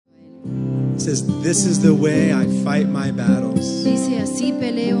says, "This is the way I fight my battles." Dice, así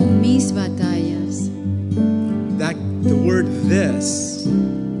peleo mis batallas. The word "this,"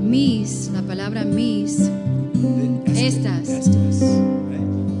 La palabra mis, estas,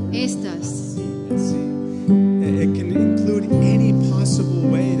 right? estas. It can include any possible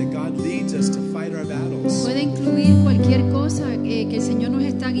way that God leads us to fight our battles. Puede incluir cualquier cosa que el Señor nos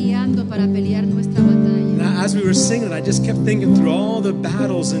está guiando para pelear nuestra batalla. Now, as we were singing, I just kept thinking through all the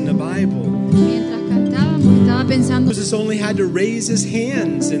battles in the Bible. Mientras cantábamos, estaba pensando, Moses only had to raise his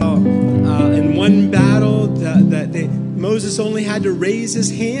hands in one battle. Moses only had to raise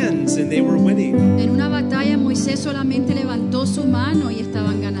his hands and they were winning. en una batalla Moisés solamente levantó su mano y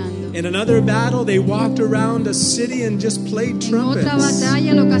estaban ganando. In another battle, they walked around a city and just played En otra trumpets.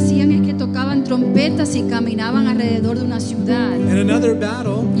 batalla lo que hacían es que tocaban trompetas y caminaban alrededor de una ciudad. In another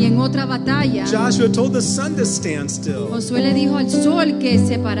battle, Y en otra batalla, Joshua told the sun to stand still. Josué le dijo al sol que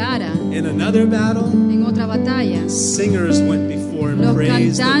se parara. In another battle, En otra batalla, singers went before and los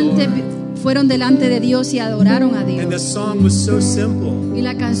praised the cantantes Lord. fueron delante de Dios y adoraron a And the Dios. song was so simple. Y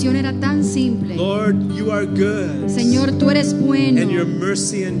la canción era tan simple. Lord, you are good. Señor, tú eres bueno And your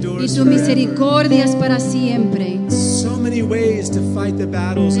mercy y endures tu forever. misericordia es para siempre. So many ways to fight the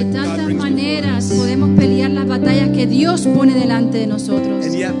battles De that God tantas brings before maneras us. podemos pelear las batallas que Dios pone delante de nosotros.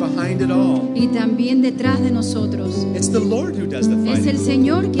 And yet behind it all, Y también detrás de nosotros it's the Lord who does the es el fighting.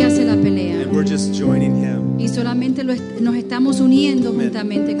 Señor que hace la pelea. And we're just joining Him. Y solamente nos estamos uniendo Amen.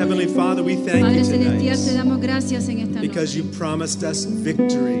 juntamente con Heavenly Él. Father, we thank Padre you Celestial, te tonight damos gracias en esta because you noche. promised us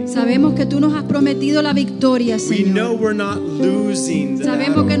victory. Sabemos que tú nos has prometido la victoria, We know Señor. we're not losing the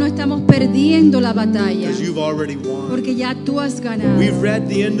Sabemos que battle no estamos perdiendo la batalla, because you've already won. porque ya tú has ganado. We've read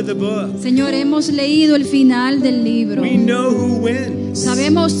the end of the book. Señor, hemos leído el final del libro. We know who wins.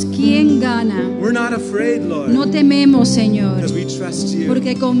 Sabemos quién gana. We're not afraid, Lord, No tememos, Señor, because we trust you.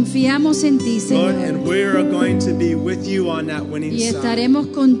 porque confiamos en ti, Lord, Señor. and we're going to be with you on that winning Y side. estaremos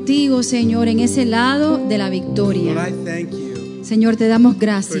contigo, Señor, en ese lado de la Lord, victoria. I thank you Señor, te damos for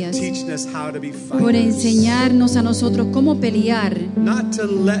gracias teaching us how to be por fighters. enseñarnos a nosotros cómo pelear. Not to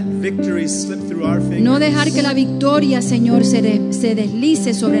let victory slip through our fingers. No dejar que la victoria, Señor, se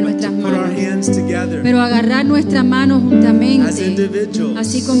deslice sobre nuestras Put our manos, hands together pero agarrar nuestras manos as juntamente, individuals,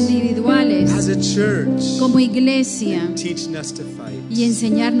 así como individuales, as a church, como iglesia, teaching us to fight. y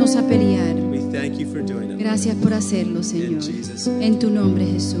enseñarnos a pelear. We thank you for doing it. Gracias por hacerlo, In Señor. Jesus' name. En tu nombre,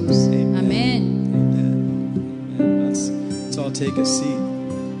 Jesús. Amen. Amén. Amen. Let's all take a seat.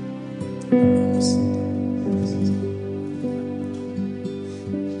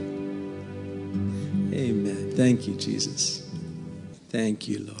 Amen. Thank you, Jesus. Thank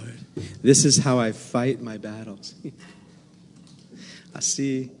you, Lord. This is how I fight my battles.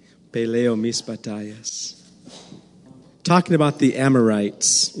 Así peleo mis batallas. Talking about the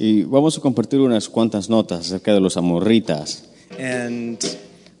Amorites. Y vamos a compartir unas cuantas notas acerca de los amorritas. And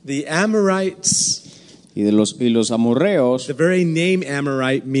the Amorites, Y los amorreos, the very name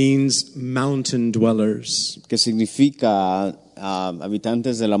Amorite means mountain dwellers. que significa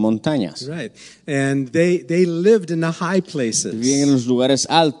habitantes de las montañas. Right. And they lived in the high places. Vivían en los lugares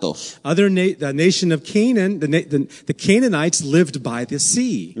altos. The nation of Canaan, the Canaanites lived by the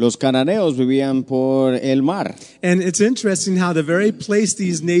sea. Los cananeos vivían por el mar. And it's interesting how the very place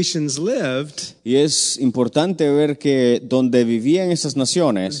these nations lived, Y es importante ver que donde vivían esas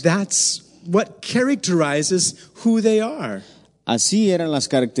naciones, that's what characterizes who they are. así eran las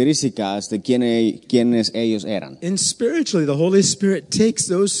características de quienes ellos eran. And spiritually, the Holy Spirit takes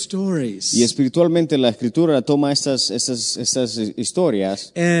those stories Y espiritualmente la Escritura toma estas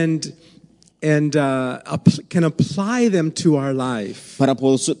historias and can apply them to our life. para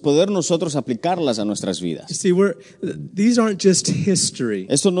poder nosotros aplicarlas a nuestras You vidas. see, these aren't just history.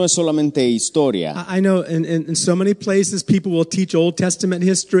 Esto no es solamente historia. I know in so many places people will teach Old Testament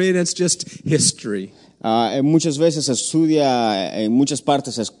history and it's just history. Muchas veces en muchas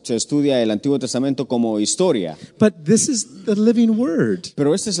partes se estudia el Antiguo Testamento como historia, But this is the living word.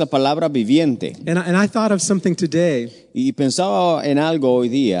 pero esta es la palabra viviente. And I thought of something today. Y pensaba en algo hoy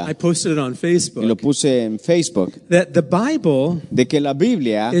día, I posted it on y lo Facebook. puse en Facebook, That the Bible de que la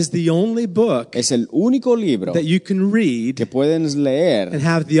Biblia is the only book es el único libro that you can read que pueden leer and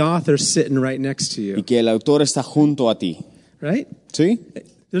have the author sitting right next to y you. que el autor está junto a ti. Right? ¿Sí?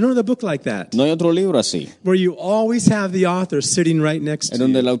 There's no other book like that. No hay otro libro así, Where you always have the author sitting right next en to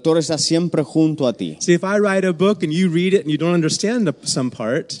donde el you. autor está siempre junto a ti. See, if I write a book and you read it and you don't understand some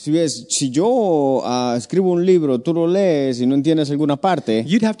part, Si yo escribo un libro, tú lo lees y no entiendes alguna parte,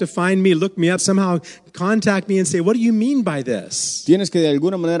 you'd have to find me, look me up, somehow contact me and say, what do you mean by this? tienes que de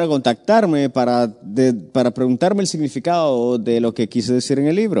alguna manera contactarme para preguntarme el significado de lo que quise decir en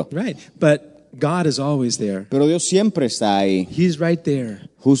el libro. Right. But God is always there. Pero Dios siempre está ahí, He's right there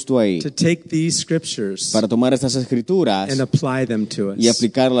justo ahí, to take these scriptures para tomar estas escrituras and apply them to y us.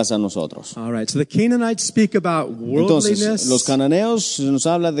 aplicarlas a nosotros. All right, so the Canaanites speak about Entonces, worldliness. los cananeos nos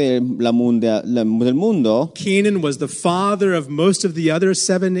habla de del mundo. Canaan was the father of most of the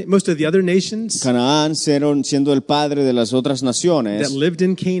other nations Canaán siendo el padre de las otras that naciones lived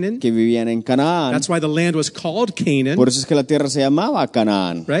in Canaan. que vivían en Canaán. That's why the land was called Canaan. Por eso es que la tierra se llamaba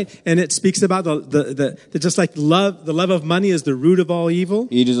Canaán. Right? And it speaks about the just like love, the love of money is the root of all evil.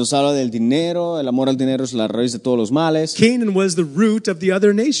 Y Dios nos habla del dinero, el amor al dinero es la raíz de todos los males. Canaan was the root of the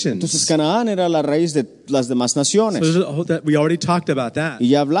other nations. Entonces Canaán era la raíz de las demás naciones. We already talked about that. Y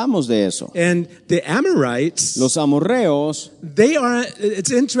ya hablamos de eso. And the Amorites, Los amorreos,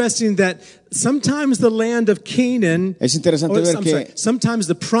 it's interesting that sometimes the land of Canaan, es interesante ver que sometimes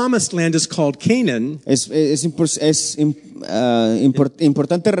the promised land is called Canaan.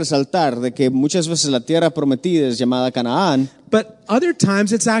 Importante resaltar de que muchas veces la tierra prometida es llamada Canaán, But other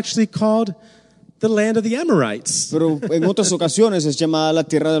times it's actually called the land of the Amorites. pero en otras ocasiones es llamada la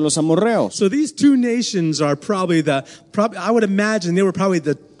tierra de los amorreos. So these two nations are probably I would imagine they were probably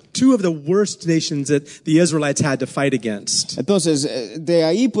the two of the worst nations that the Israelites had to fight against. Entonces, de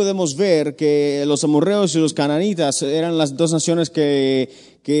ahí podemos ver que los amorreos y los cananitas eran las dos naciones que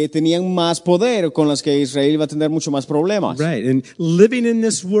tenían más poder, con las que Israel iba a tener mucho más problemas. Right, and living in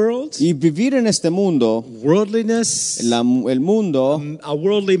this world, Y vivir en este mundo, worldliness, el mundo, a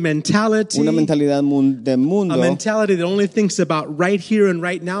worldly mentality, una mentalidad de mundo, a mentality that only thinks about right here and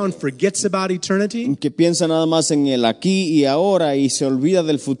right now and forgets about eternity. que piensa nada más en el aquí y ahora y se olvida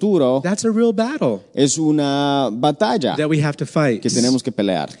del futuro, That's a real battle es una batalla that we have to fight. que tenemos que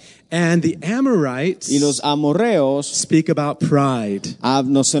pelear. And the Amorites Y los amorreos, speak about pride.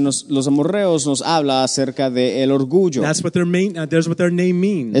 los amorreos nos habla acerca de el orgullo. That's what their name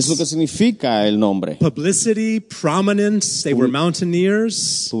means. Es lo que significa el nombre. Publicity, prominence, they were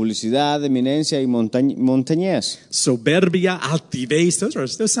mountaineers. Publicidad, eminencia y montañez. Soberbia, altivez,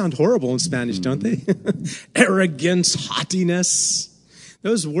 those sound horrible in Spanish, don't they? Arrogance, haughtiness.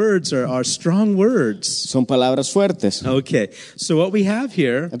 Those words are strong words. Son palabras fuertes. Okay, so what we have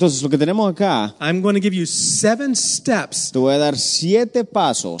here, Entonces, lo que tenemos acá, I'm going to give you 7 steps te voy a dar 7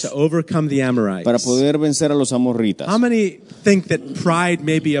 pasos to overcome the Amorites. para poder vencer a los amorritas. How many think that pride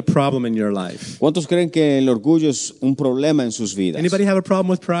may be a problem in your life? ¿Cuántos creen que el orgullo es un problema en sus vidas? Anybody have a problem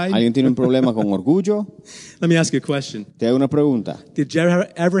with pride? ¿Alguien tiene un problema con orgullo? Let me ask you a question. Te hago una pregunta. Did you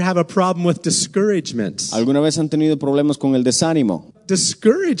ever have a problem with discouragement? ¿Alguna vez han tenido problemas con el desánimo?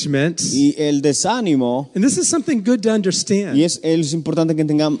 Discouragement, Y el desánimo, and this is something good to understand. y es importante que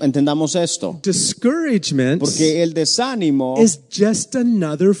entendamos esto, Discouragement porque el desánimo is just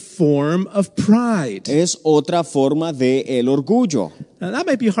another form of pride. es otra forma de el orgullo. Now, that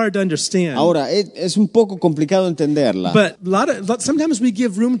might be hard to understand. Ahora, es un poco complicado entenderla, But sometimes we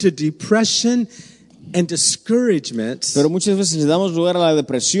give room to depression and discouragement, pero muchas veces le damos lugar a la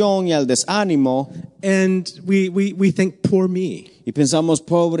depresión y al desánimo and we think, poor me. y pensamos,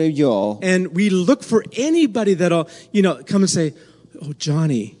 pobre yo, And we look for anybody that'll, come and say, oh,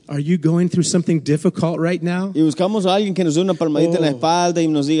 Johnny, are you going through something difficult right now? y buscamos a alguien que nos dé una palmadita en la espalda y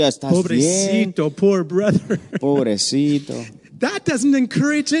nos diga, ¿estás bien? Pobrecito, poor brother. Pobrecito. That doesn't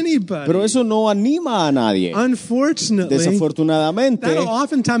encourage anybody. Pero eso no anima a nadie. Unfortunately, Desafortunadamente, that'll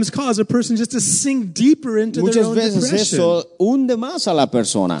oftentimes cause a person just to sink deeper into their muchas own veces depression. eso hunde más a la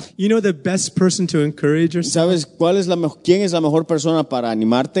persona. You know the best person to encourage yourself? ¿Sabes quién es la mejor persona para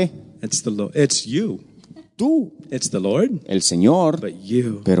animarte? It's the Lord. It's you. Tú, It's the Lord, el Señor, but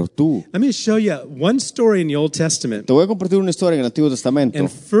you. pero tú. Let me show you one story in the Old Testament. Te voy a compartir una historia en el Antiguo Testamento. In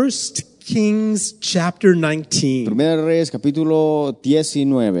 1 Kings chapter 19. Primera de Reyes, capítulo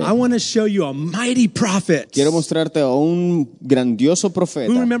 19. I want to show you a mighty prophet. Quiero mostrarte a un grandioso Who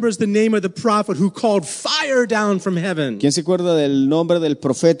profeta. remembers the name of the prophet who called fire down from heaven? ¿Quién se acuerda del nombre del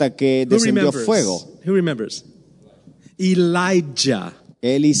profeta que Who descendió remembers? fuego? Who remembers? Elijah.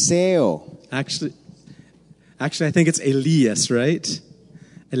 Eliseo. Actually, I think it's Elias, right?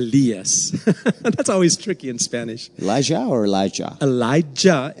 Elias. That's always tricky in Spanish. Elijah or Elijah?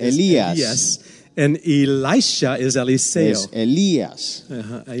 Elijah is Elias. Elias, and Elisha is Eliseo. Es Elías.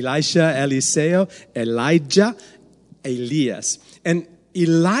 Elisha, Eliseo, Elijah, Elias. And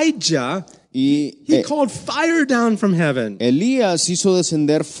Elijah, Y he called fire down from heaven. Elías hizo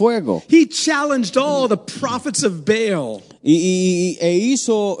descender fuego. He challenged all the prophets of Baal.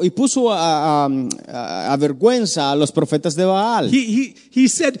 y puso a vergüenza a los profetas de Baal. He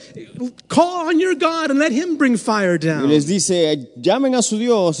said, call on your God and let him bring fire Y down. les dice, llamen a su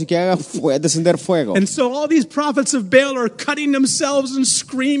Dios y que haga descender fuego. And so all these prophets of Baal are cutting themselves and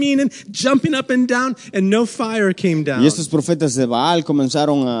screaming and jumping up and down, and no fire came down. Y estos profetas de Baal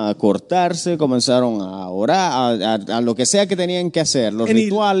comenzaron a cortarse, comenzaron a orar, a lo que sea que tenían que hacer, los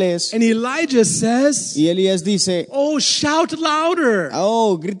rituales. And Elijah says, Y Elías dice, oh, shout louder.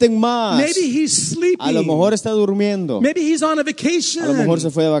 oh, griten más. Maybe he's sleeping. A lo mejor está durmiendo. Maybe he's on a A lo vacation. mejor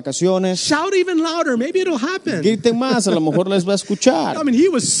se fue de vacaciones. Shout even louder. Maybe it'll happen. Griten más, a lo mejor les va a escuchar. I mean, he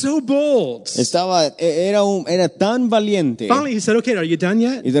was so bold. Era tan valiente. Finally, he said, okay, are you done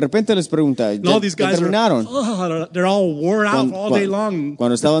yet? Y de repente les pregunta, And all these guys terminaron? they're all worn out all day long.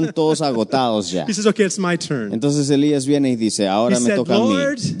 Cuando estaban todos agotados ya. He says, okay, it's my turn. Entonces Elías viene y dice, ahora He me said, toca a mí.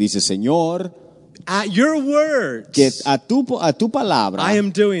 Lord, Dice, Señor, At your words, que a tu palabra I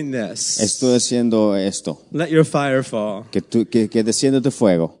am doing this. estoy haciendo esto. Let your fire fall. Que descienda tu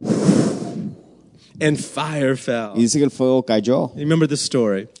fuego. And fire fell. Y dice que el fuego cayó. Remember the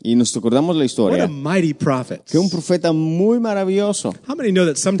story. Y nos recordamos la What a historia. mighty prophet. Que un profeta muy maravilloso. How many know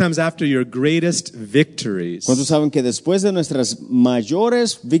that sometimes after your greatest victories, ¿Cuántos saben que después de nuestras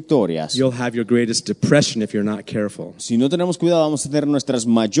mayores victorias, you'll have your greatest depression if you're not careful? si no tenemos cuidado, vamos a tener nuestras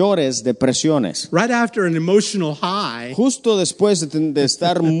mayores depresiones? Right after an emotional high, Justo después de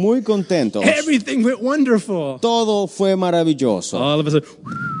estar muy contentos, everything went wonderful. todo fue maravilloso. All of a sudden,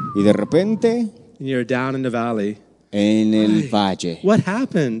 Y de repente, you're down in the valley. en el valle. What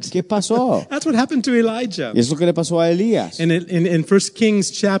happened? ¿Qué pasó? That's what happened to Elijah. Y es lo que le pasó a Elías. In 1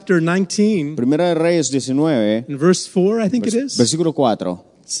 Kings chapter 19, Primera de Reyes 19, in verse 4, I think it is. versículo 4.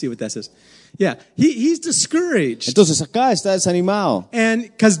 Let's see what that says. Yeah, he's discouraged. Entonces acá está desanimado. And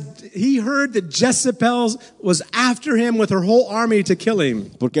because he heard that Jezebel was after him with her whole army to kill him.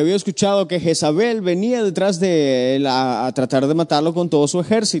 Porque había escuchado que Jezabel venía detrás de él a tratar de matarlo con todo su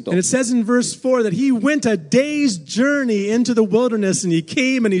ejército. And it says in verse 4 that he went a day's journey into the wilderness, and he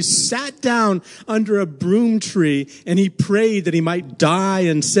came and he sat down under a broom tree and he prayed that he might die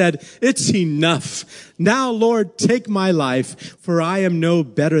and said, "It's enough. Now, Lord, take my life, for I am no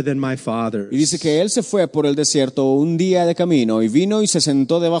better than my fathers." Y dice que él se fue por el desierto un día de camino y vino y se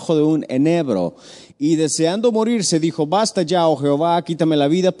sentó debajo de un enebro. Y deseando morirse dijo, basta ya, oh Jehová, quítame la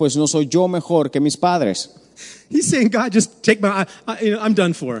vida, pues no soy yo mejor que mis padres. He's saying, God, just take I'm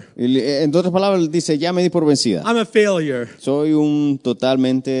done for. Y en otras palabras dice, ya me di por vencida. I'm a failure. Soy un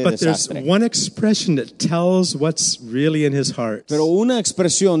totalmente But there's desastre. one expression that tells what's really in his heart. Pero una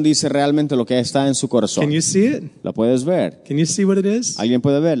expresión dice realmente lo que está en su corazón. Can you see it? ¿La puedes ver? Can you see what it is? ¿Alguien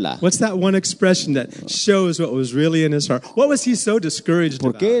puede verla? What's that one expression that shows what was really in his heart? What was he so discouraged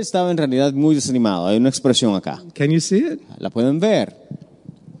 ¿Por qué about? estaba en realidad muy desanimado? Hay una expresión acá. Can you see it? ¿La pueden ver?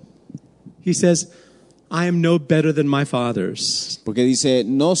 He says, I am no better than my fathers. Porque dice,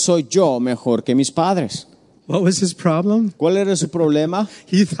 no soy yo mejor que mis padres. What was his problem? ¿Cuál era su problema?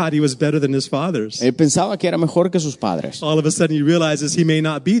 He thought he was better than his fathers. Él pensaba que era mejor que sus padres. All of a sudden he realizes he may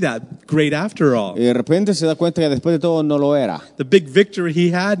not be that great after all. Y de repente se da cuenta que después de todo no lo era. The big victory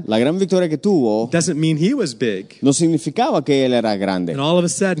he had La gran victoria que tuvo doesn't mean he was big. no significaba que él era grande. And all of a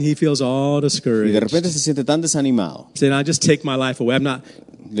sudden he feels all Y de discouraged. repente se siente tan desanimado. Saying, I just take my life away. I'm not.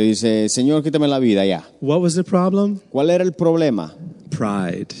 Le dice, Señor, quítame la vida ya. What was the problem? ¿Cuál era el problema?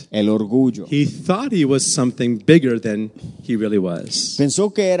 Pride. El orgullo. He thought he was something bigger than he really was.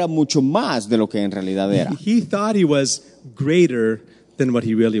 Pensó que era mucho más de lo que en realidad era. He thought he was greater than what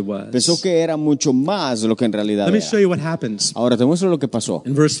he really was. Pensó que era mucho más de lo que en realidad Let me show era. you what happens. Ahora te muestro lo que pasó.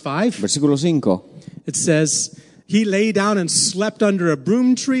 In verse 5, Versículo 5. it says, he lay down and slept under a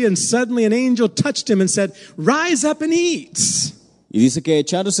broom tree, and suddenly an angel touched him and said, "Rise up and eat." Y dice que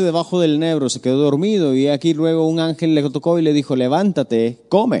echándose debajo del enebro se quedó dormido y aquí luego un ángel le tocó y le dijo, levántate,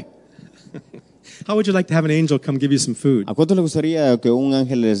 come. How would you like to have an angel come give you some food? ¿A cuánto le gustaría que un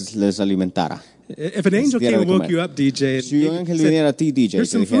ángel les alimentara? If an angel diera came de and woke comer. you up, DJ, and Si un ángel said, viniera a ti, DJ, y "Here's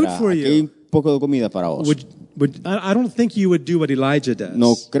te some food dijera, for aquí hay you," un poco de comida para vos. I don't think you would do what Elijah does.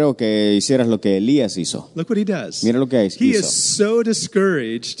 No creo que hicieras lo que Elías hizo. Look what he does. Mira lo que He hizo. is so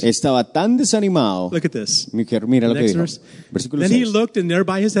discouraged. Estaba tan desanimado. Look at this. Mira lo que Next dijo. verse. Versículo Then he 6. looked, and there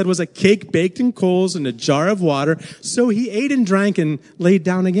by his head was a cake baked in coals and a jar of water. So he ate and drank and laid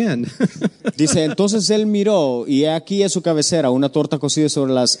down again. Dice, entonces él miró y he aquí a su cabecera una torta cocida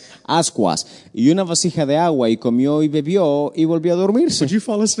sobre las ascuas y una vasija de agua y comió y bebió y volvió a dormirse. Would you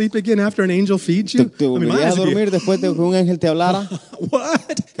fall asleep again after an angel feeds you? ¿Te I mean, my volverías a eyes with you. dormir después de que un ángel te hablara? What?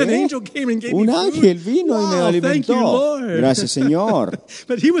 An ¿Qué? angel came and gave Un me food? ángel vino y me Wow, thank you, alimentó. Lord. Gracias, Señor.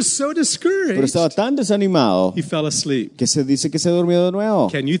 But he was so Pero discouraged, estaba tan desanimado he fell asleep. que se dice que se durmió de nuevo.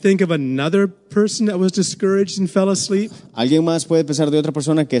 Can you think of another person that was discouraged and fell asleep? ¿Alguien más puede pensar de otra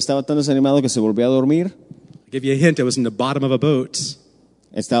persona que estaba tan desanimado que se volvió a dormir? I'll give you a hint. It was in the bottom of a boat.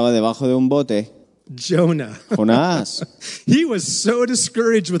 Estaba debajo de un bote. Jonah. Jonás, He was so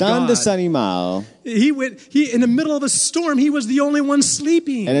discouraged with tan God. desanimado. In the middle of a storm, he was the only one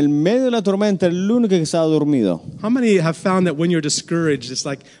sleeping. En el medio de la tormenta, el único que estaba dormido. How many have found that when you're discouraged, it's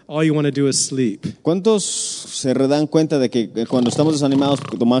like all you want to do is sleep? ¿Cuántos se dan cuenta de que cuando estamos desanimados,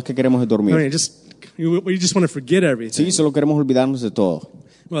 lo más que queremos es I dormir? mean, you just want to forget everything. Sí, solo queremos olvidarnos de todo.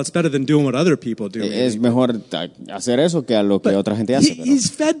 Well, it's better than doing what other people do. maybe. Es mejor hacer eso que a lo que otra gente hace. Pero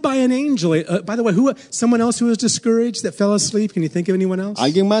He's fed by an angel. By the way, someone else who was discouraged that fell asleep? Can you think of anyone else?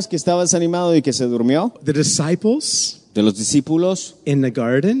 ¿alguien más que estaba desanimado y que se durmió? The disciples De los discípulos in the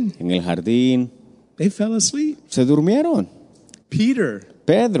garden, en el jardín, they fell asleep. se durmieron. Peter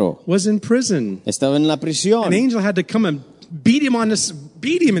Pedro was in prison. estaba en la prisión. An angel had to come and beat him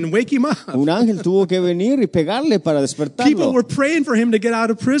and wake him up. Un ángel tuvo que venir y pegarle para People despertarlo. were praying for him to get out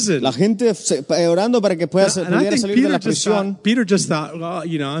of prison. La gente orando para que And I pudiera think salir de la prisión. Peter just thought,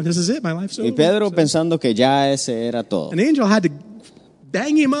 well, this is it. My life's over. Y Pedro pensando que ya ese era todo. An angel had to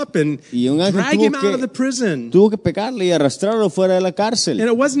bang him up and Y un ángel drag tuvo him out que- of the prison. Tuvo que pegarle y arrastrarlo fuera de la cárcel. And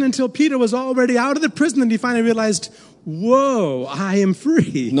it wasn't until Peter was already out of the prison that he finally realized, whoa, I am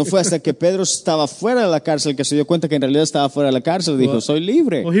free. No fue hasta que Pedro estaba fuera de la cárcel que se dio cuenta que en realidad estaba fuera de la cárcel. Dijo, soy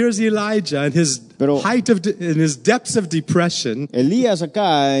libre. Well, here's Elijah in his Pero- in his depths of depression. Elías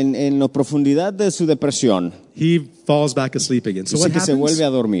acá, en la profundidad de su depresión, He falls back asleep again. So dice what que se happens? vuelve a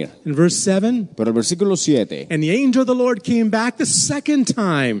dormir. In verse 7, Pero el versículo 7, and the angel of the Lord came back the second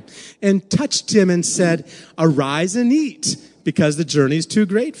time and touched him and said, arise and eat, because the journey is too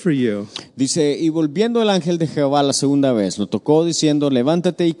great for you. dice, y volviendo el ángel de Jehová la segunda vez, lo tocó diciendo,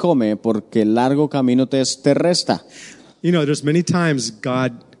 levántate y come, porque el largo camino te resta. You know, there's many times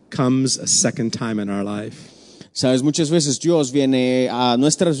God comes a second time in our life. Sabes, muchas veces Dios viene a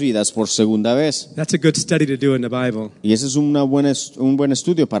nuestras vidas por segunda vez. That's a good study to do in the Bible. Y ese es un buen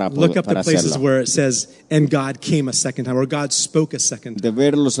estudio para Look up the para places hacerlo. where it says, and God came a second time, or God spoke a second time. De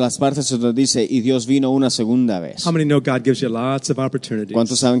ver las partes donde dice, y Dios vino una segunda vez. How many know God gives you lots of opportunities?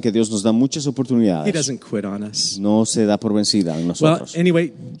 ¿Cuántos saben que Dios nos da muchas He oportunidades? doesn't quit on us. No se da por vencida en Well, nosotros.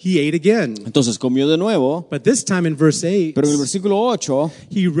 anyway, he ate again. Entonces comió de nuevo, But this time in verse 8, pero en el versículo 8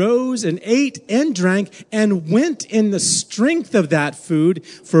 he rose and ate and drank and went in the strength of that food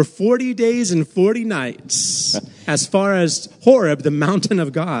for 40 days and 40 nights as far as Horeb, the mountain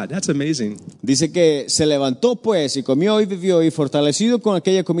of God. That's amazing. dice que se levantó pues y comió y bebió y fortalecido con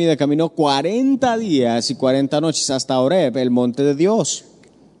aquella comida caminó 40 días y 40 noches hasta Horeb, el monte de Dios.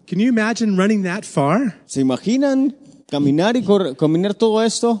 Can you imagine running that far? ¿Se imaginan caminar y caminar todo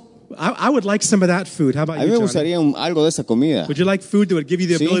esto? I would like some of that food. How about A mí you, me Johnny? gustaría algo de esa comida. Would you like food that would give you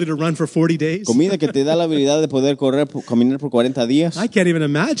the Sí. ability to run for 40 days? Comida que te da la habilidad de poder caminar por 40 días. I can't even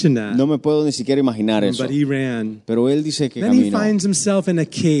imagine that. No me puedo ni siquiera imaginar eso. But he ran. Pero él dice que Then he caminó. finds himself in a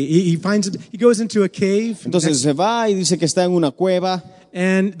cave. He goes into a cave. Entonces se va y dice que está en una cueva.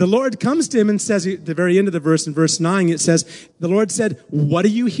 And the Lord comes to him and says, at the very end of the verse, in verse 9, it says, the Lord said, what are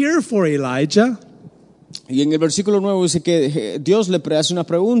you here for, Elijah? Y en el versículo 9 dice que Dios le hace una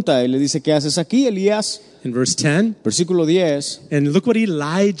pregunta y le dice, ¿qué haces aquí, Elías? In verse 10, Versículo 10. and look what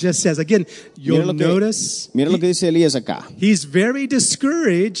Elijah says. Again, Mira you'll lo que, notice mira lo que dice Elías acá. he's very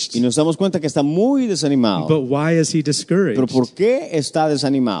discouraged. Y nos damos cuenta que está muy desanimado. But why is he Pero discouraged? ¿por qué está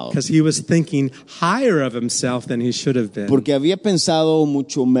desanimado? Because he was thinking higher of himself than he should have been. Porque había pensado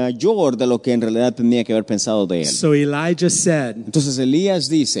mucho mayor de lo que en realidad tenía que haber pensado de él. So Elijah said, Entonces Elías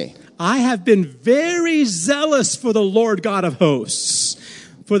dice, I have been very zealous for the Lord God of hosts.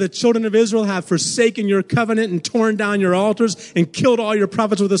 For the children of Israel have forsaken your covenant and torn down your altars and killed all your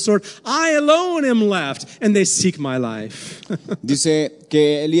prophets with the sword. I alone am left, and they seek my life. dice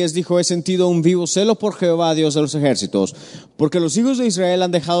que Elías dijo, he sentido un vivo celo por Jehová, Dios de los ejércitos, porque los hijos de Israel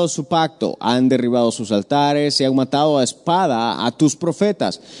han dejado su pacto, han derribado sus altares y han matado a espada a tus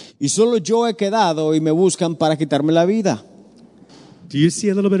profetas. Y solo yo he quedado y me buscan para quitarme la vida. Do you see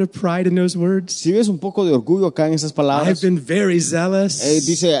a little bit of pride in those words? Si ves un poco de orgullo acá en esas I've palabras, been very zealous.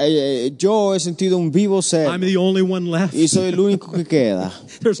 dice, yo he sentido un vivo celo I'm the only one left. y soy el único que queda.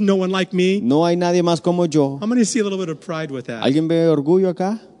 There's no one like me. No hay nadie más como yo. How many see a little bit of pride with that? ¿Alguien ve orgullo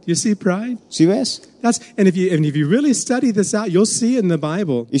acá? Do you see pride? ¿Sí ves? And if you really study this out, you'll see in the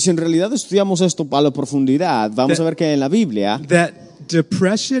Bible Y si en realidad estudiamos esto a la profundidad, vamos a ver que en la Biblia that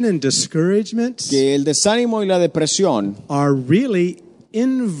depression and discouragement que el desánimo y la depresión are really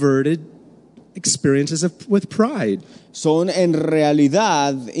inverted experiences with pride. son en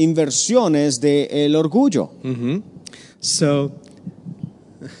realidad inversiones del orgullo. So,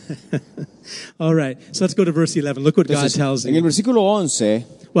 all right. So let's go to verse 11. Look what God Entonces, tells en el you. versículo 11,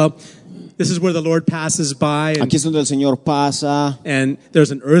 Well, this is where the Lord passes by, aquí es donde el Señor pasa and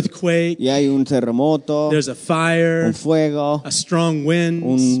there's an earthquake, y hay un terremoto, there's a fire, un fuego, a strong wind.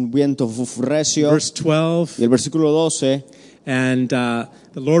 un viento recio. Verse 12. Y el versículo 12, And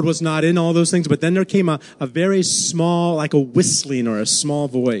the Lord was not in all those things, but then there came a very small, like a whistling or a small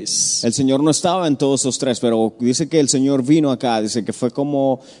voice. el Señor no estaba en todos los tres, pero dice que el Señor vino acá, dice que fue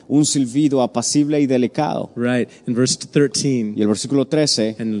como un silbido apacible y delicado. Right, in verse 13. Y el versículo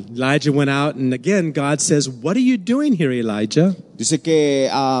 13 And Elijah went out, and again God says, "What are you doing here, Elijah?" dice que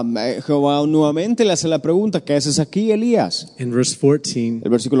Jehová nuevamente le hace la pregunta, ¿qué haces aquí, Elías? In verse 14, El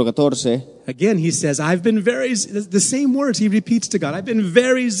versículo 14, again he says, "I've been the same words he repeats to God. I've been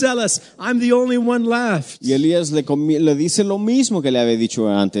very zealous. I'm the only one left." y Elías le dice lo mismo que le había dicho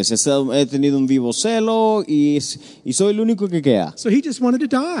antes, he tenido un vivo celo y soy el único que queda. So he just wanted to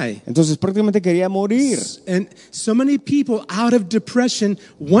die. Entonces prácticamente quería morir. And so many people out of depression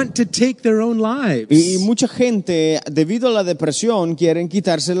want to take their own lives. Y mucha gente, debido a la depresión, quieren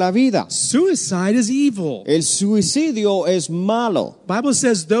quitarse la vida. Suicide is evil. El suicidio es malo. Bible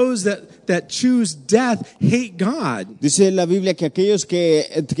says those that choose death hate God Dice la Biblia que aquellos que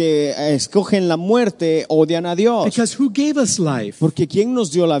escogen la muerte odian a Dios. because who gave us life? Porque ¿quién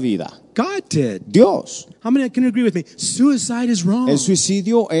nos dio la vida? God did. Dios. How many can agree with me? Suicide is wrong. El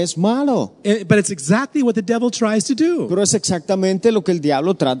suicidio es malo. But it's exactly what the devil tries to do. Pero es exactamente lo que el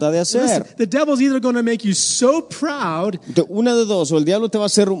diablo trata de Listen, hacer. the devil's either going to make you so proud Una de dos, o el diablo te va a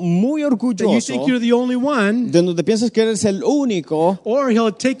hacer muy that you orgulloso, think you're the only one, de donde piensas que eres el único, or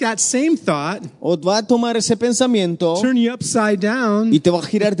he'll take that same thought, o va a tomar ese pensamiento turn you upside down, y te va a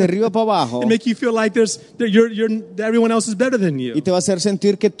girar de arriba para abajo and make you feel like everyone else is better than you. y te va a hacer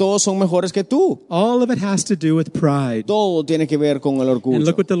sentir que todos son mejores que tú. All of it has to do with pride. Todo tiene que ver con el And orgullo.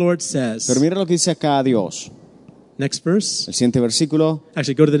 look what the Lord says. Pero mira lo que dice acá Dios. Next verse. El siguiente versículo,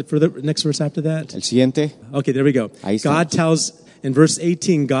 Actually, go to the next verse after that. el siguiente, Okay, there we go. Ahí está. God tells, in verse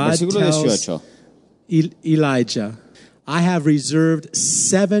 18, God versículo tells 18. Elijah, I have reserved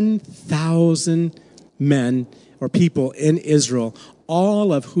 7,000 men or people in Israel,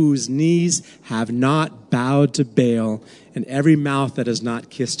 all of whose knees have not bowed to Baal, and every mouth that has not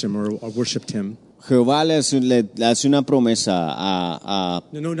kissed him or worshipped him. Jehová le hace una promesa a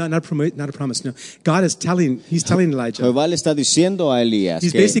No, not a promise. No, God is he's telling Elijah. Jehová le está diciendo a Elías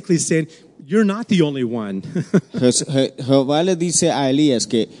He's que basically saying, you're not the only one. Jehová le dice a Elías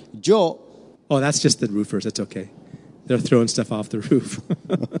que yo Oh, that's just the roofers. It's okay. They're throwing stuff off the roof.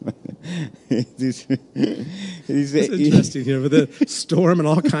 dice, It's interesting here with the storm and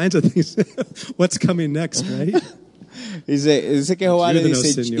all kinds of things. What's coming next, right? dice que Jehová le Ayúdenos,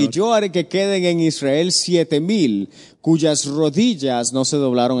 dice, Señor. y yo haré que queden en Israel 7,000 cuyas rodillas no se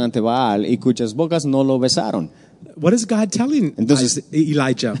doblaron ante Baal y cuyas bocas no lo besaron. What is God telling Entonces-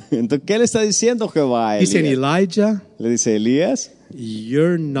 Elijah? Entonces, ¿qué le está diciendo Jehová a He's saying, Elías? Elijah, Le dice, Elías,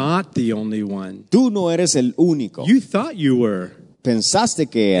 you're not the only one. tú no eres el único. You thought you were. Pensaste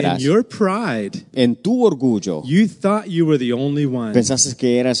que In eras, your pride, en tu orgullo, you thought you were the only one. pensaste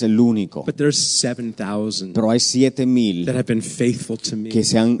que eras el único. But there's 7,000 Pero hay that 7,000 have been faithful to me. que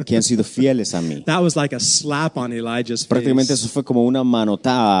han sido fieles a mí. That was like a slap on Elijah's Prácticamente face. eso fue como una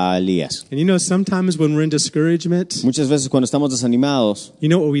manotada a Elías. And you know, sometimes when we're in discouragement, Muchas veces cuando estamos desanimados, you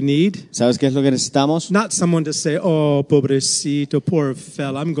know what we need? ¿sabes qué es lo que necesitamos? Not someone to say, oh, pobrecito, poor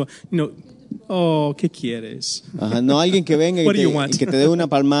fella. I'm going, oh, ¿qué quieres? Ajá, no alguien que venga What do y you want? que te dé una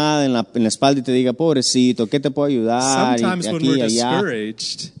palmada en la espalda y te diga, pobrecito, ¿qué te puedo ayudar? Y Sometimes when aquí y we're allá.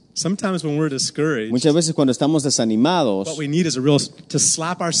 discouraged, Muchas veces cuando estamos desanimados, what we need is to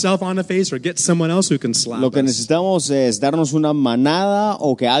slap ourselves on the face or get someone else who can slap lo que us. necesitamos es darnos una manada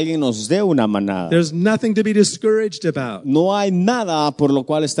o que alguien nos dé una manada. There's nothing to be discouraged about. No hay nada por lo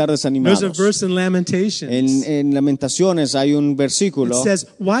cual estar There's a desanimados. verse in Lamentations. En Lamentaciones hay un It versículo. says,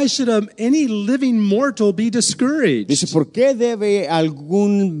 why should any living mortal be discouraged? Dice, ¿por qué debe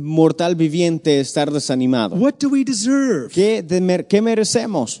algún mortal viviente estar desanimado? What do we deserve? ¿Qué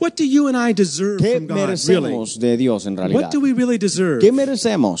merecemos? What do you and I deserve ¿Qué from God, really? merecemos de Dios en realidad? What do we really deserve? ¿Qué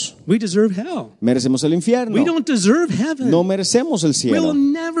merecemos? We deserve hell. Merecemos el infierno. We don't deserve heaven. No merecemos el We'll cielo.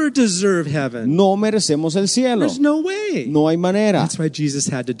 never deserve heaven. No merecemos el cielo. There's no way. No hay manera. That's why Jesus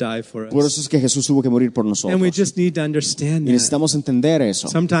had to die for Por us. eso es que Jesús tuvo que morir por nosotros. And we just need to understand Y that. necesitamos entender eso.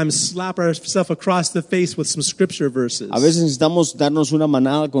 Sometimes slap ourselves across the face with some scripture verses A veces necesitamos darnos una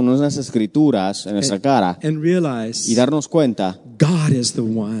manada con unas escrituras en nuestra cara and realize y darnos cuenta God is the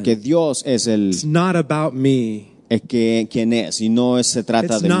one. que Dios es It's not about me. quien es y no se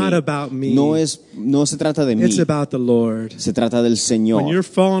trata It's de not mí. about me. No se trata de mí. It's about the Lord. Se trata del When Señor. you're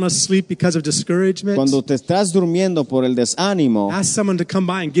falling asleep because of discouragement, Cuando te estás durmiendo por el desánimo, ask someone to come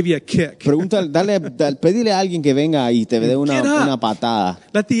by and give you a kick. pedile a alguien que venga y te dé Get up. una patada.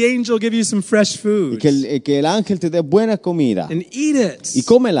 Let the angel give you some fresh Y food que el ángel te dé buena comida and eat it y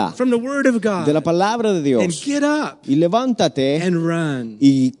cómela from the Word of God. de la palabra de And Dios. get up Y levántate and run.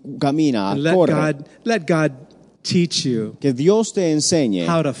 y camina, And corre. let God teach you Que Dios te enseñe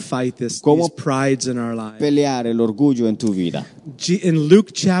how to fight these Cómo prides in our lives. pelear el orgullo en tu vida. In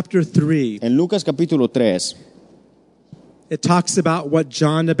Luke chapter 3, En Lucas capítulo 3 it talks about what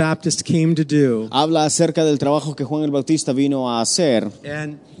John the Baptist came to do. habla acerca del trabajo que Juan el Bautista vino a hacer.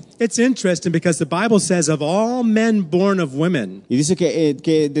 And it's interesting because the Bible says of all men born of women, Y dice que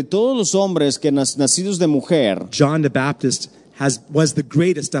de todos los hombres que nacidos de mujer, John the Baptist was the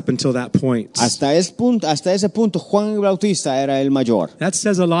greatest up until that point. hasta ese punto Juan el Bautista era el mayor. That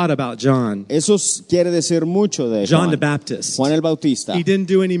says a lot about John. Eso quiere decir mucho de John the Juan. Baptist. Juan el Bautista He didn't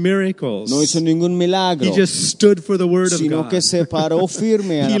do any miracles. no hizo ningún milagro, He just stood for the word of sino God. que se paró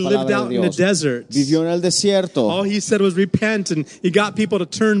firme a He la lived palabra out de in the Dios. desert. Vivió en el desierto. All he said was repent, and he got people to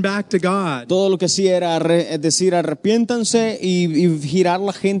turn back to God. Todo lo que hacía era decir arrepiéntanse y girar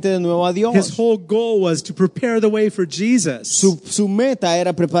la gente de nuevo a His Dios. whole goal was to prepare the way for Jesus. Su meta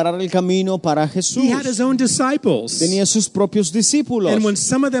era preparar el camino para Jesús. He had his own disciples. Tenía sus propios discípulos. And when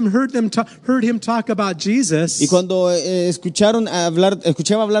some of them heard him talk about Jesus, Y cuando escuchaba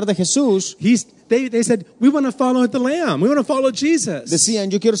hablar de Jesús, they said, we want to follow the Lamb. We want to follow Jesus. decían,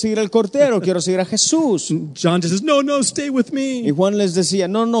 yo quiero seguir al Cordero, quiero seguir a Jesús. John just says, no, stay with Y me. Juan les decía,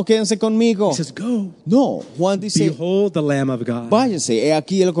 no, quédense conmigo. He says, go. No, Juan dice, Behold the Lamb of God. váyanse, he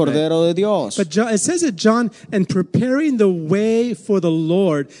aquí el Cordero de Dios. But John, it says that John, and preparing the way for the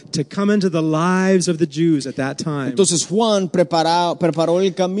Lord to come into the lives of the Jews at that time. Entonces Juan preparó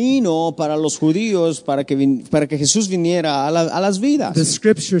el camino para los judíos para que Jesús viniera a las vidas. The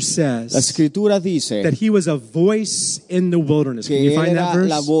scripture La says escritura dice that he was a voice in the wilderness. Can que you él find that era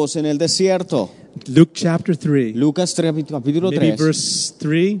la verse? voz en el desierto. Luke chapter 3. Lucas capítulo Maybe 3, verse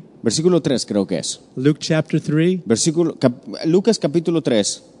 3. versículo 3 creo que es. Luke chapter 3. Lucas capítulo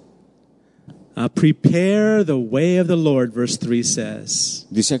 3. Prepare the way of the Lord, verse 3 says.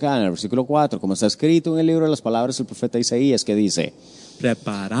 Dice acá en el versículo 4, como está escrito en el libro de las palabras del profeta Isaías, que dice,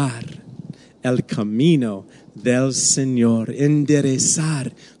 Preparar el camino del Señor,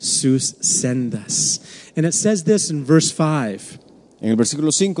 enderezar sus sendas. And it says this in verse 5. en el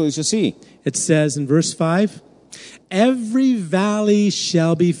versículo 5 dice así, It says in verse 5, every valley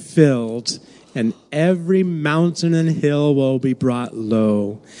shall be filled, and every mountain and hill will be brought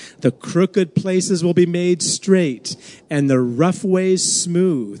low. The crooked places will be made straight, and the rough ways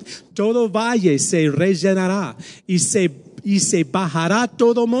smooth. Todo valle se rellenará, y se bajará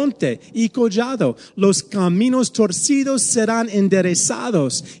todo monte y collado. Los caminos torcidos serán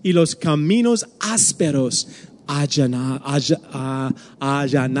enderezados, y los caminos ásperos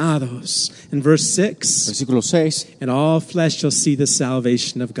allanados. In verse 6, versículo 6, and all flesh shall see the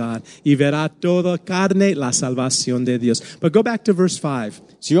salvation of God. Y verá toda carne la salvación de Dios. But go back to verse 5.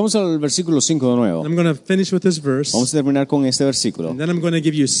 si vamos al versículo 5 de nuevo, I'm going to finish with this verse. vamos a terminar con este versículo. And then I'm going to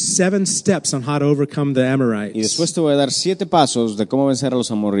give you 7 steps on how to overcome the Y Amorites. después te voy a dar 7 pasos de cómo vencer a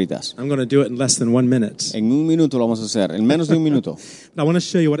los amorritas. I'm going to do it in less than 1 minute. En un minuto lo vamos a hacer, en menos de un minuto. I want to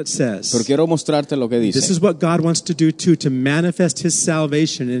show you what it Pero says. quiero mostrarte lo que This dice. is what God wants to do too, to manifest His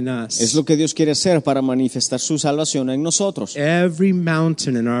salvation in Es us. lo que Dios quiere hacer para manifestar su salvación en nosotros. Every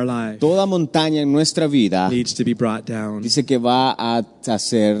mountain in our life Toda montaña en nuestra vida needs to be brought down. dice que va a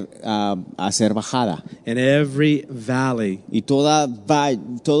ser bajada. And every valley Y todo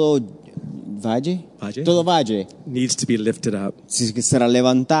valle needs to be lifted up. sí que será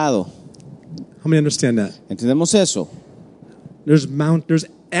levantado. How many understand that? ¿Entendemos eso? There's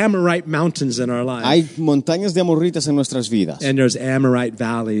Amorite mountains in our life. Hay montañas de amorritas en nuestras vidas. And there's Amorite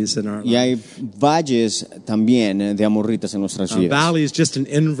valleys in our Y life. hay valles también de amorritas en nuestras A vidas. valley is just an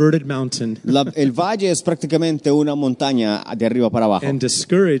inverted mountain. El valle es prácticamente una montaña de arriba para abajo. And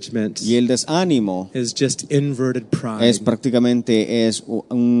discouragement Y el desánimo is just inverted pride. es prácticamente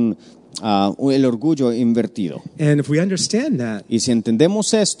el orgullo invertido. And if we understand that, Y si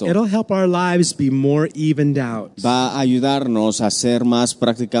entendemos esto, it'll help our lives be more evened out. va a ayudarnos a ser más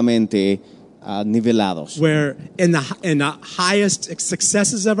prácticamente nivelados. Where in the highest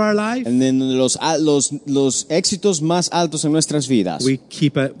successes of our life, En los éxitos más altos en nuestras vidas, we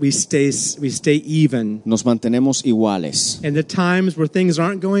stay even. nos mantenemos iguales. And the times where things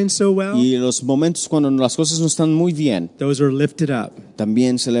aren't going so well, Y los momentos cuando las cosas no están muy bien, those are lifted up,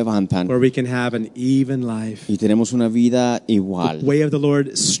 también se levantan where we can have an even life. y tenemos una vida igual. Way of the Lord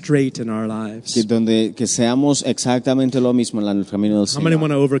straight in our lives. Que seamos exactamente lo mismo en el camino del How many Señor.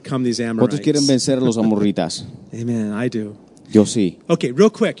 want to overcome these ¿Cuántos quieren Amorites? vencer a los amorritas? Amen. I do. Yo sí. Okay, real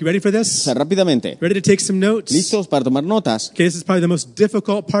quick. You ready for O this? sea, rápidamente. Ready to take some notes? ¿Listos para tomar notas? Okay, this is probably the most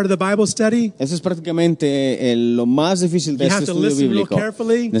difficult part of the Bible study. Eso es prácticamente lo más difícil de You este have to estudio listen real bíblico.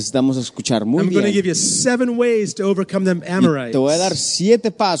 carefully. Necesitamos escuchar muy I'm going to bien. give you 7 ways to overcome the Y Amorites. te voy a dar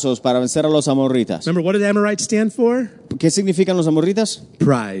 7 pasos para vencer a los amorritas. Remember, what did Amorites stand for? ¿Qué significan los amorritas?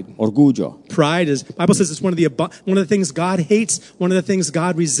 Pride. Orgullo. Pride is, Bible says it's one of the things God hates, one of the things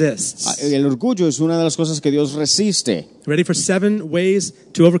God resists. El orgullo es una de las cosas que Dios resiste. Ready for 7 ways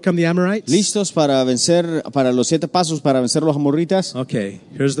to overcome the Amorites? ¿Listos para los 7 pasos para vencer a los amorritas? Okay,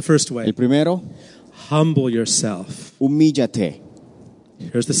 here's the first way. El primero, Humble yourself. humíllate.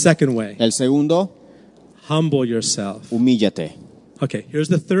 Here's the second way. El segundo, Humble yourself. humíllate. Okay, here's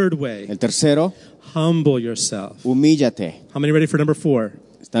the third way. El tercero, Humble yourself. humíllate. How many ready for number 4?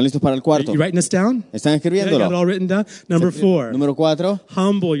 ¿Están listos para el cuarto? You writing this down? ¿Están Yeah, you got it escribiéndolo? all written down? Number 4. Número 4,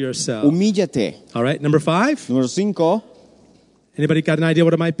 Humble yourself. humíllate. All right, number 5. Número 5, Anybody got an idea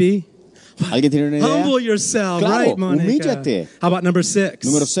what it might be? ¿alguien tiene una idea? Humble yourself, Claro, right, Monica? humíllate. How about number 6?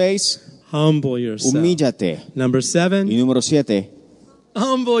 Número 6, Humble yourself. humíllate. Number 7. Y número 7,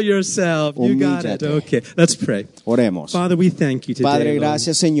 Humble yourself. You got it. Humíllate. Okay, let's pray. oremos. Father, we thank you today. Padre, Lord.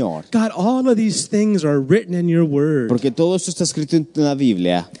 gracias, Señor, God, all of these things are written in your word. porque todo esto está escrito en la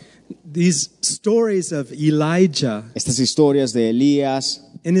Biblia. These stories of Elijah Estas historias de Elías,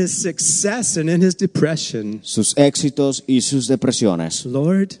 in his success and in his depression. sus éxitos y sus depresiones.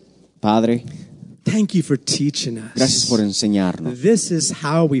 Lord, Padre, thank you for teaching us. gracias por enseñarnos. This is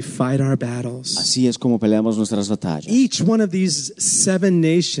how we fight our battles. Así es como peleamos nuestras batallas. Each one of these 7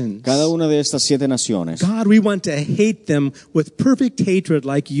 nations, Cada una de estas 7 naciones, God, we want to hate them with perfect hatred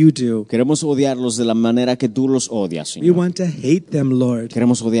like you do. queremos odiarlos de la manera que tú los odias, We Señor. want to hate them, Lord.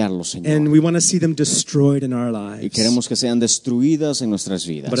 Queremos odiarlos, And Señor. we want to see them destroyed in our Y lives. queremos que sean destruidas en nuestras But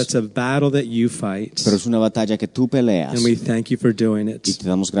vidas. it's a battle that you fight. Pero es una batalla que tú peleas And we thank you for doing y it. te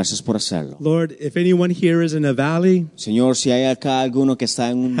damos gracias por hacerlo. Lord, if anyone here is in a valley, Señor, si hay acá alguno que está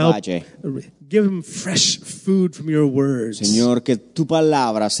en un help valle, give them fresh food from your words. Señor, que tu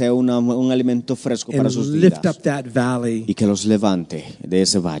palabra sea un alimento fresco para And sus lift vidas up that valley. y que los levante de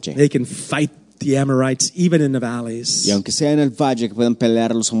ese valle. They can fight the Amorites even in the valleys. Y aunque sea en el valle, que puedan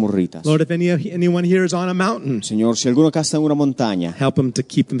pelear a los amorritas. Lord, if anyone here is on a mountain, Señor, si alguno acá está en una montaña, help them to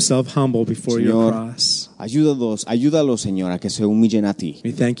keep themselves humble before your Señor, cross. ayúdalos, Señor, a que se humillen a ti.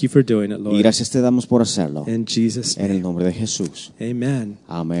 We thank you for doing it, Y Lord. gracias te damos por hacerlo. In Jesus' En el name. nombre de Jesús. Amen.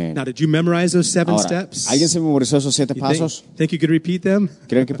 Amén. Now, did you memorize those 7 Ahora, steps? ¿alguien se memorizó esos 7 You pasos? think you could repeat them?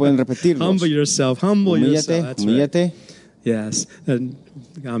 ¿Creen que pueden repetirlos? Humble yourself. Humble yourself. Humíllate, That's right. humíllate. Yes. And,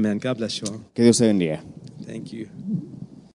 amen. God bless you all. Que Dios te bendiga. Thank you.